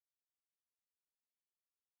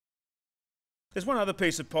There's one other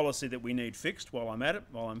piece of policy that we need fixed while I'm at it,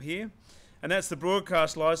 while I'm here, and that's the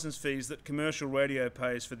broadcast licence fees that commercial radio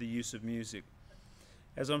pays for the use of music.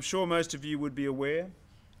 As I'm sure most of you would be aware,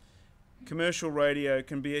 commercial radio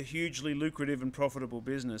can be a hugely lucrative and profitable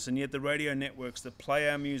business, and yet the radio networks that play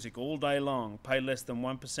our music all day long pay less than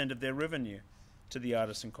 1% of their revenue to the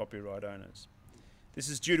artists and copyright owners. This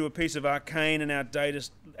is due to a piece of arcane and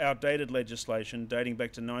outdated legislation dating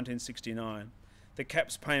back to 1969 that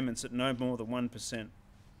caps payments at no more than 1%.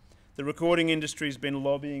 The recording industry has been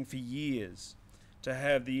lobbying for years to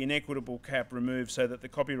have the inequitable cap removed so that the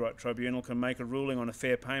Copyright Tribunal can make a ruling on a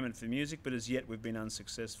fair payment for music, but as yet we've been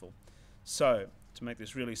unsuccessful. So, to make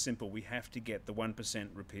this really simple, we have to get the 1%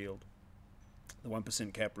 repealed, the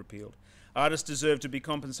 1% cap repealed. Artists deserve to be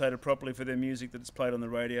compensated properly for their music that is played on the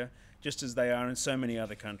radio, just as they are in so many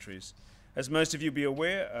other countries. As most of you be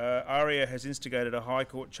aware, ARIA has instigated a High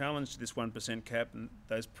Court challenge to this 1% cap, and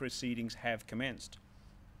those proceedings have commenced.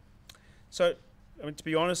 So, to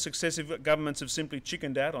be honest, successive governments have simply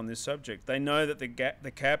chickened out on this subject. They know that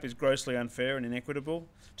the cap is grossly unfair and inequitable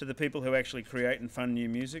to the people who actually create and fund new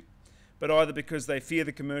music, but either because they fear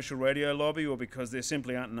the commercial radio lobby or because there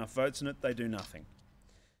simply aren't enough votes in it, they do nothing.